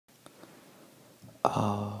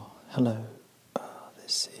Hello,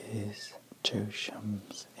 this is Joe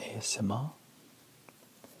Shams ASMR,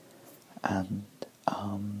 and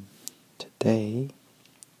today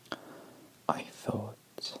I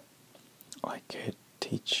thought I could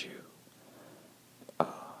teach you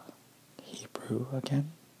Hebrew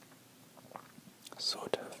again,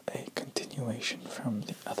 sort of a continuation from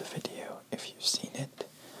the other video if you've seen it.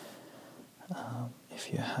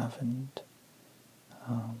 If you haven't,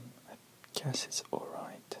 I guess it's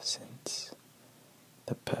alright, since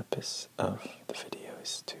the purpose of the video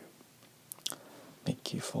is to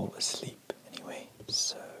make you fall asleep anyway,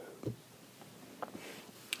 so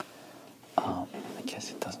I guess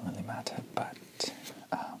it doesn't really matter, but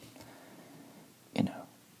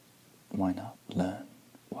why not learn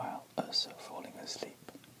while also falling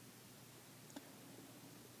asleep?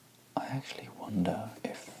 I actually wonder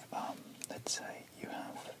if, let's say you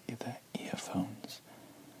have either earphones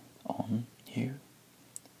on you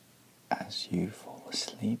as you fall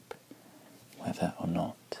asleep, whether or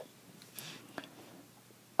not,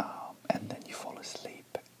 and then you fall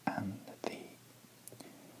asleep and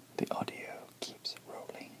the audio keeps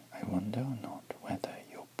rolling. I wonder or not whether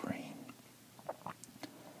your brain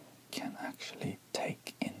can actually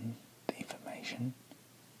take in the information.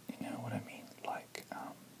 You know what I mean? Like,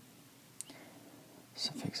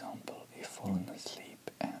 so for example, you've fallen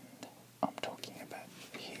asleep and I'm talking about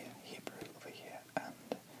here, Hebrew over here,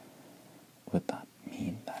 and would that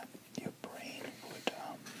mean that your brain would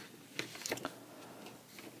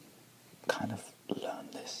kind of learn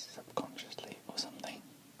this subconsciously or something?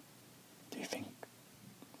 Do you think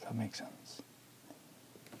that makes sense?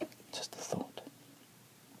 Just a thought.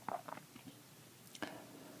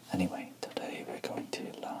 Anyway, today we're going to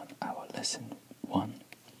learn our lesson 1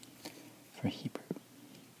 for Hebrew.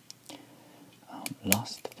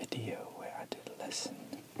 Last video where I did a lesson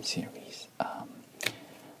series, I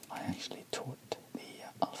actually taught the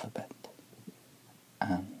alphabet,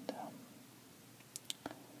 and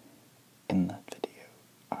in that video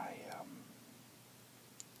I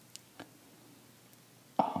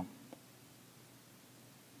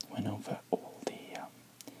went over all the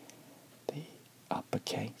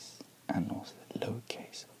uppercase and also the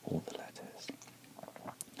lowercase of all the letters,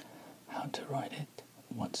 how to write it,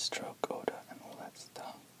 what stroke order, and all that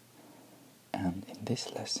stuff. And in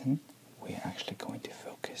this lesson we're actually going to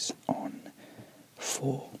focus on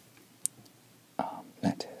 4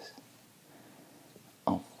 letters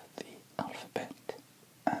of the alphabet,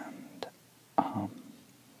 and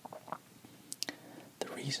the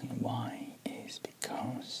reason why is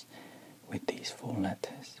because with these 4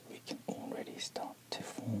 letters we can already start to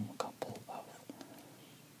form a couple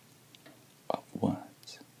of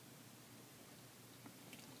words.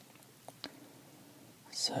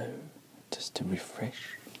 So just to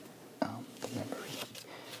refresh the memory,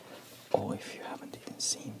 or if you haven't even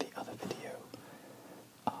seen the other video,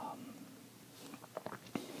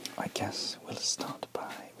 I guess we'll start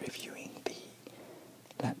by reviewing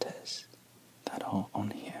the letters that are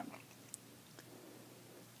on here.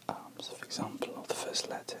 So for example, the first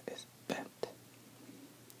letter is Bet.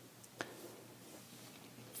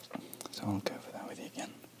 So I'll go over that with you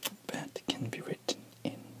again. Bet can be written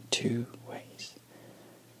in 2 ways.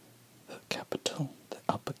 The capital, the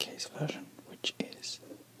uppercase version, which is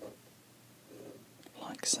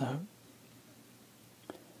like so,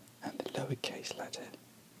 and the lowercase letter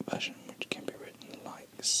version, which can be written like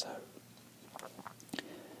so.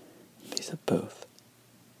 These are both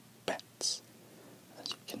bets, as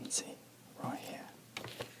you can see right here.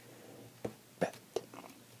 Bet.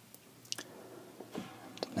 And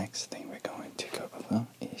the next thing we're going to go over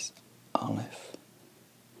is Aleph,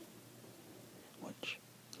 which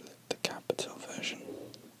the capital version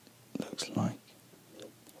looks like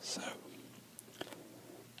so,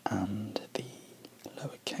 and the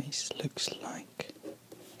lowercase looks like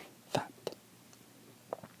that.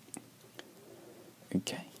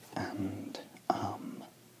 Okay, and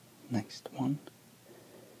next one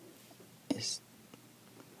is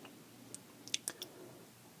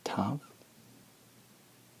Tav.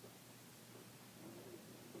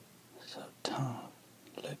 So Tav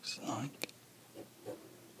looks like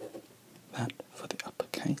that for the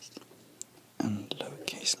uppercase, and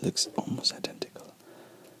lowercase looks almost identical,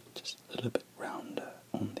 just a little bit rounder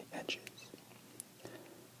on the edges.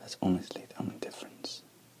 That's honestly the only difference.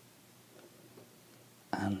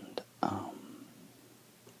 And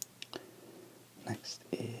next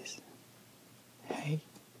is Hey.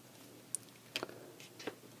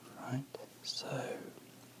 Right, so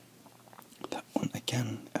that one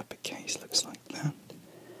again, uppercase looks like that,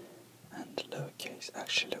 and lowercase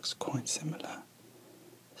actually looks quite similar.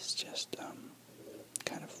 It's just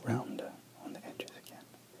kind of rounder on the edges again.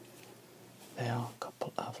 There are a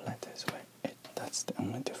couple of letters where that's the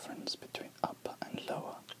only difference between upper and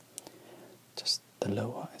lower. Just the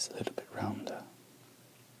lower is a little bit rounder.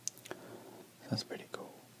 That's pretty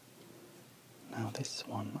cool. Now this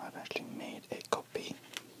one I've actually made a copy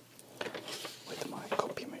with my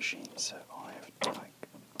copy machine, so I have like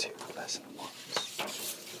 2 lesson ones.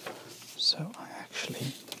 So I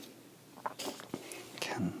actually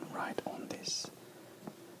can write on this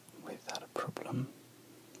without a problem.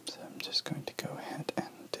 So I'm just going to go ahead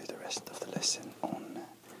and do the rest of the lesson on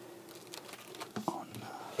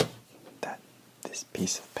this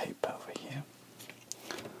piece of paper over here.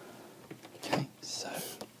 Okay, so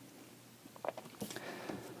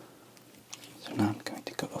now I'm going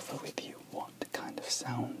to go over with you what kind of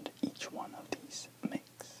sound each one of these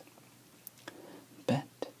makes.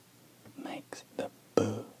 Bet makes the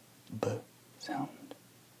b sound,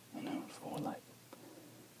 you know, for like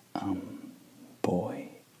boy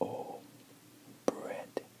or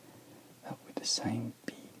bread. That would be the same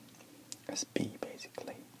b as b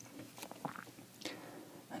basically.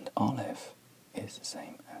 And Aleph is the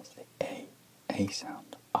same as the a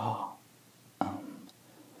sound.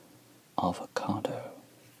 Avocado,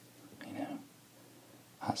 you know,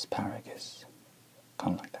 asparagus,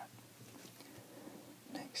 kind of like that.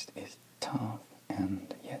 Next is Tav,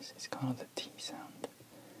 and yes, it's kind of the T sound.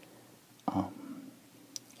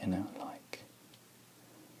 You know, like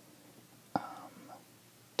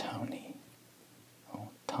Tony or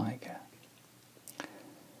Tiger.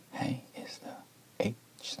 Hey is the H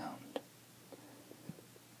sound,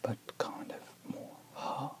 but kind of more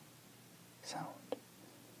ha sound.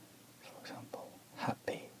 For example,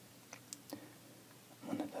 happy,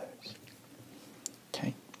 one of those.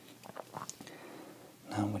 Okay.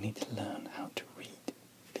 Now we need to learn how to read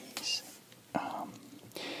these.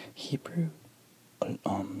 Hebrew,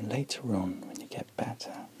 later on when you get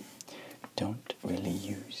better, don't really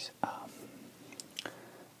use,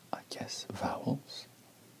 I guess, vowels.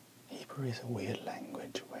 Hebrew is a weird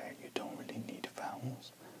language where you don't really need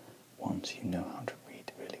vowels once you know how to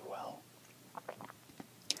read really well.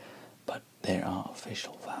 But there are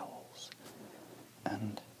official vowels,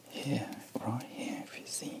 and here, right here, if you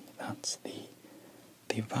see, that's the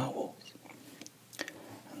vowels.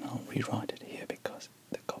 And I'll rewrite it here because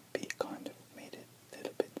the copy kind of made it a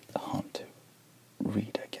little bit hard to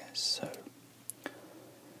read, I guess. So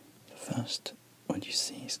the first, what you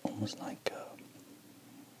see is almost like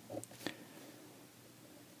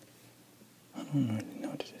I don't really know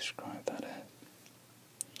how to describe that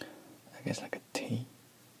as. I guess like a T.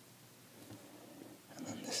 And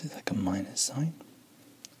then this is like a minus sign.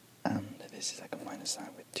 And this is like a minus sign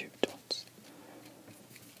with 2 dots.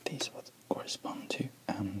 These are what correspond to,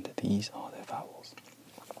 and these are their vowels.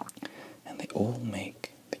 And they all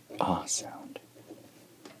make the R sound.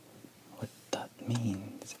 What that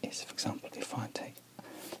means is, for example, if I take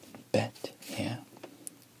bet here,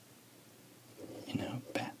 you know,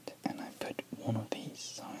 bet, and I put one of these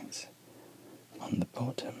signs on the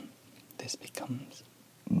bottom, this becomes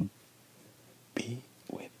B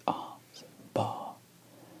with R, so bar.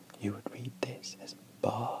 You would read this as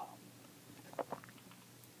bar.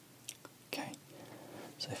 Okay,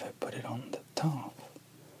 so if I put it on the top,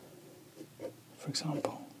 for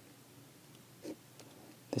example,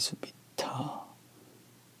 this would be ta.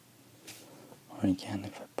 Or again,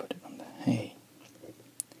 if I put it on the hey,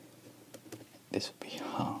 this would be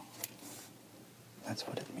ha. That's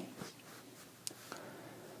what it means.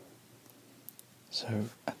 So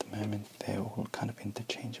at the moment they're all kind of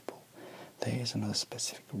interchangeable. There is another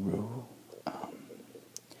specific rule,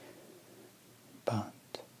 but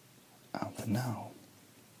for now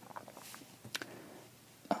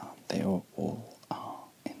they all are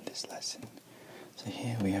in this lesson. So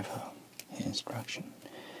here we have an instruction.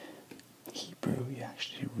 Hebrew, you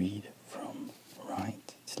actually read from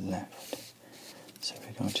right to left. So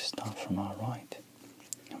we're going to start from our right,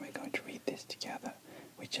 and we're going to read this together.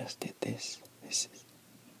 We just did this. This is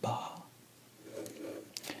ba.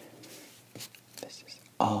 This is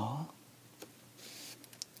ah.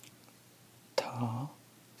 Ta.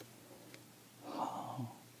 Ha.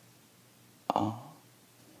 Ah.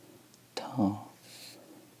 Ta.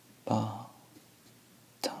 Ba.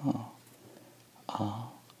 Ta. Ah.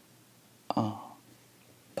 Ah.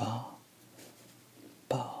 Ba.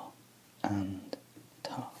 Ba. And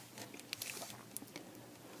ta.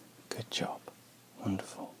 Good job.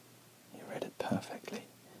 Wonderful. You read it perfectly.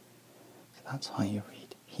 So that's how you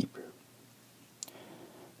read Hebrew.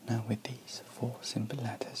 Now with these 4 simple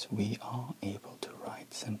letters we are able to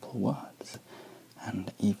write simple words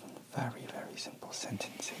and even very, very simple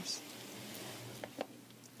sentences.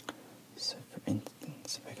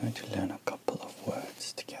 going to learn a couple of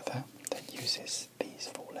words together that uses these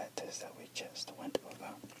four letters that we just went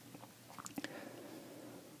over.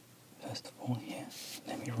 First of all here,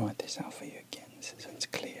 let me write this out for you again so it's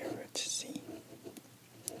clearer to see.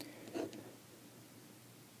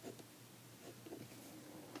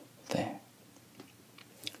 There.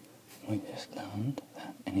 We just learned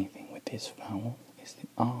that anything with this vowel is the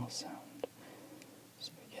R sound.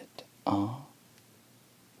 So we get R,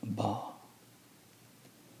 ba,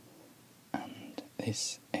 and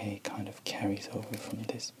this A kind of carries over from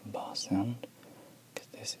this ba sound, because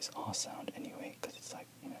this is R sound anyway, because it's like,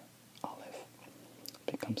 Aleph.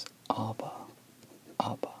 It becomes Abba,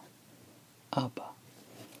 Abba, Abba,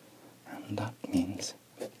 and that means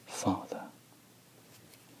father.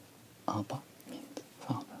 Abba means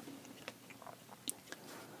father.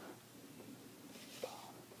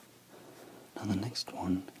 Now the next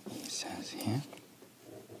one he says here,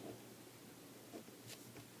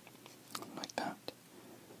 like that.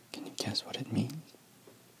 Can you guess what it means?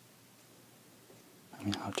 I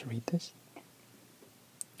mean, how to read this?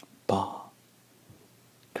 Ba.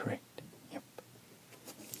 Correct. Yep.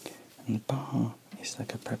 And ba is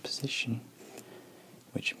like a preposition,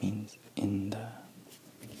 which means in the.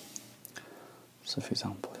 So for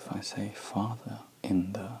example, if I say father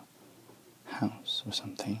in the house or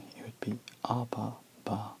something, it would be Abba,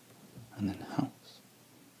 ba, and then house.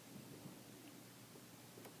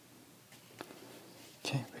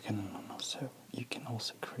 Okay, we're going to also, you can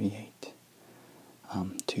also create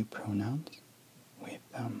two pronouns with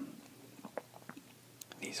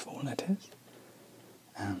these four letters.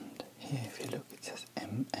 And here, if you look, it says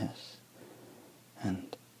MS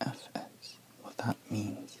and FS. What that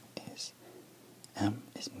means is M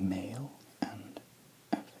is male and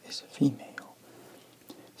F is female.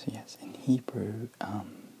 So yes, in Hebrew,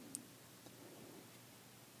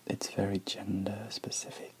 it's very gender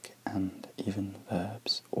specific, and even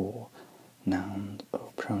verbs or nouns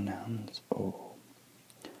or pronouns or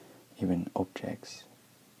even objects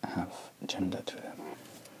have gender to them.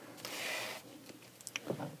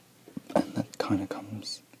 And that kind of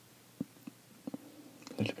comes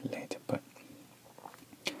a little bit later, but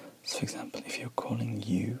so for example, if you're calling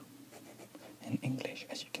you in English,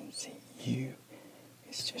 as you can see, you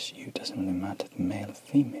is just you, doesn't really matter male or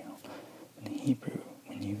female. In Hebrew,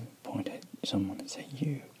 when you point at someone and say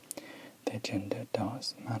you, their gender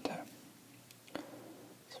does matter.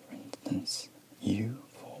 So for instance, you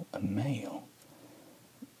for a male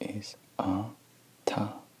is a,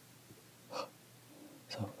 ta.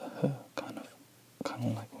 So the h kind of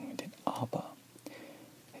like when we did Abba,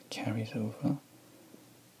 it carries over,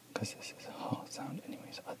 because this is a ha sound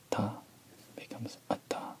anyways. Ata becomes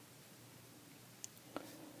ata.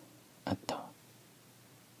 Ata.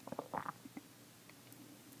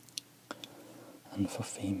 And for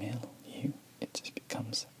female, you, it just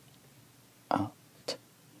becomes at.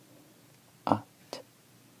 At.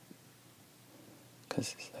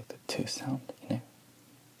 Because it's like the two sound, This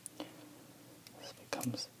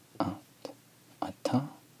becomes at. Ata.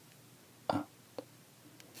 At.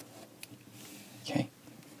 Okay.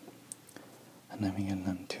 And then we're going to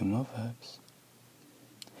learn two more verbs.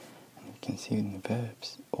 And you can see in the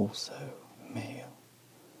verbs also male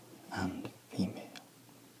and female.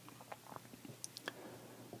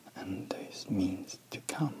 And this means to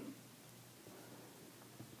come.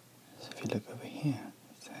 So if you look over here,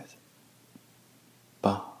 it says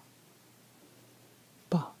ba,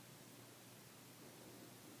 ba.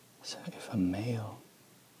 So if a male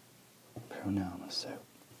pronoun or so,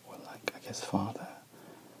 or like I guess father,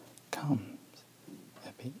 comes,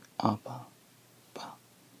 it'd be abba, ba.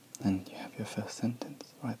 And you have your first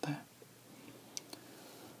sentence right there.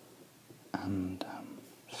 And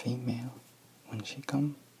female, when she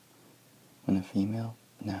comes, when a female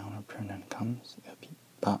noun or pronoun comes, it'll be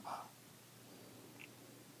ba'a.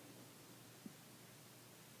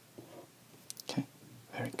 Okay,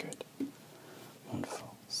 very good.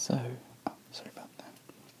 Wonderful. So, sorry about that.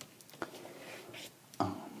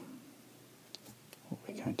 What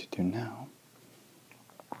we're going to do now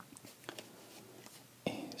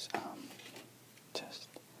is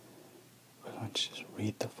we're going to just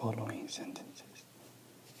read the following sentences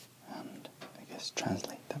and I guess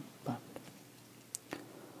translate them. But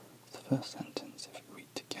the first sentence, if you read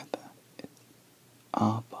together, it's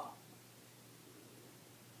Abba.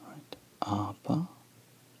 Right? Abba,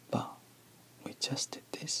 ba. We just did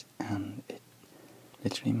this, and it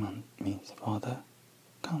literally means father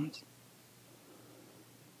comes.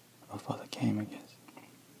 Or father came, I guess.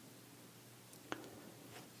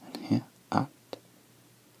 And here, at,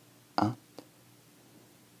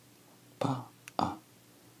 ba, a.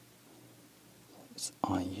 It's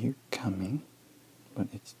are you coming, but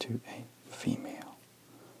it's to a female.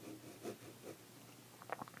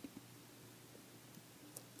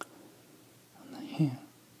 And here,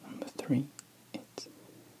 number 3, it's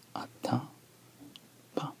ata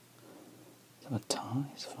ba. So ata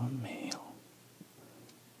is for male,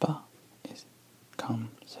 ba is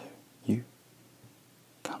come, so you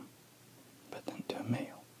come, but then to a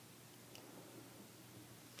male.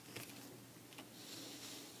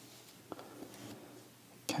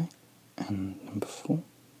 Okay, and number 4,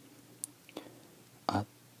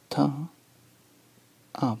 ata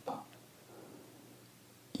aba.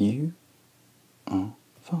 You are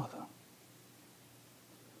father.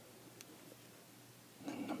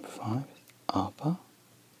 And number 5 is aba,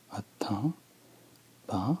 ata,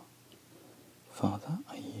 ba. Father,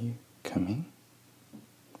 are you coming?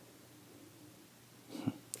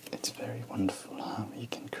 It's very wonderful how you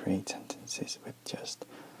can create sentences with just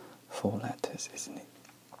 4 letters, isn't it?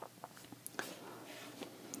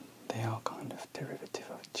 They are kind of derivative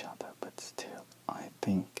of each other, but still, I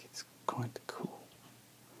think it's quite cool.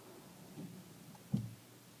 We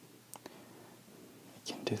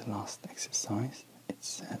can do the last exercise. It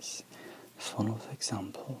says, follow the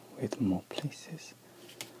example with more places.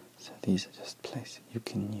 So these are just places. You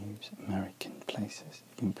can use American places.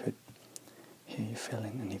 You can put, here you fill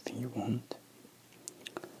in anything you want.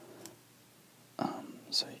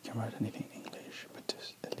 So you can write anything in English, but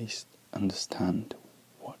just at least understand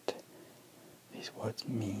what these words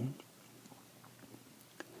mean.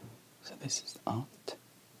 So this is at,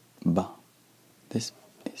 ba. This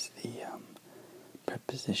is the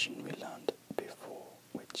preposition we learned before,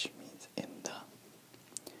 which means in the.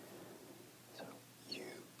 So you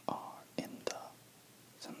are in the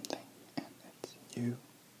something, and it's you,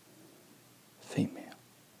 female.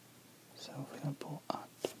 So for example,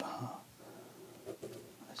 at ba,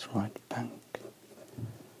 let's write bank.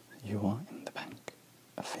 You are in the bank.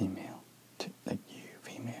 A female, like you,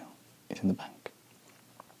 female, is in the bank.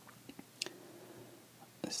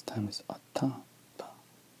 This time is ata ba.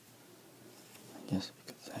 I guess we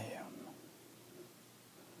could say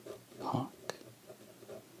park.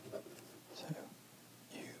 So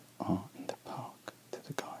you are in the park to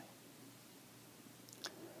the guy.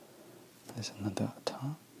 There's another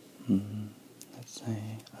ata. Let's say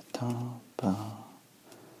ata ba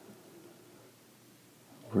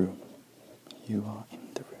room. You are in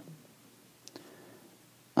the room.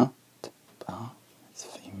 At ba is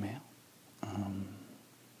female.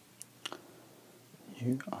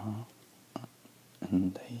 You are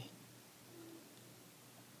in the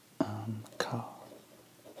car.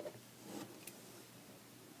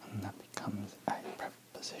 And that becomes a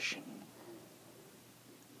preposition.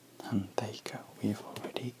 And there you go. We've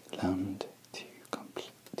already learned to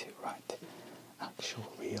write actual,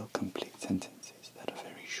 real, complete sentences that are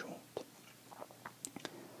very short.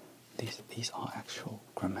 These are actual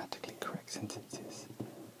grammatically correct sentences,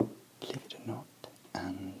 believe it or not.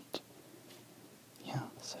 And yeah,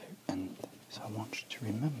 so I want you to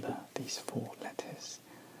remember these 4 letters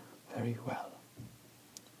very well.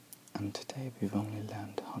 And today we've only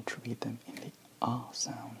learned how to read them in the R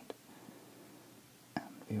sound, and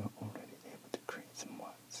we were already able to create some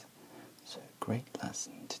words. So great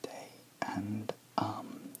lesson today, and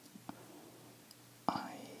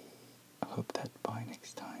I hope that by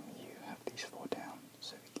next time you have these 4 down,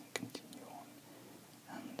 so we can continue on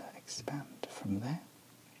and expand from there.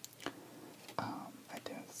 I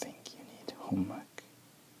don't think you need homework.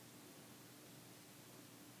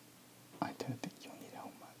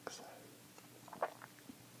 So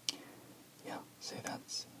yeah, so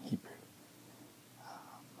that's Hebrew.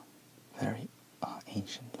 Very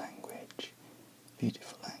ancient language,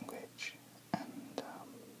 beautiful language, and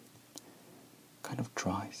kind of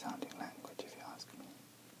dry sounding language, if you ask me.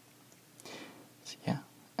 So yeah,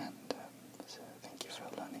 and so thank you for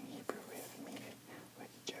learning Hebrew with me,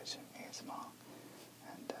 with Joseph ASMR.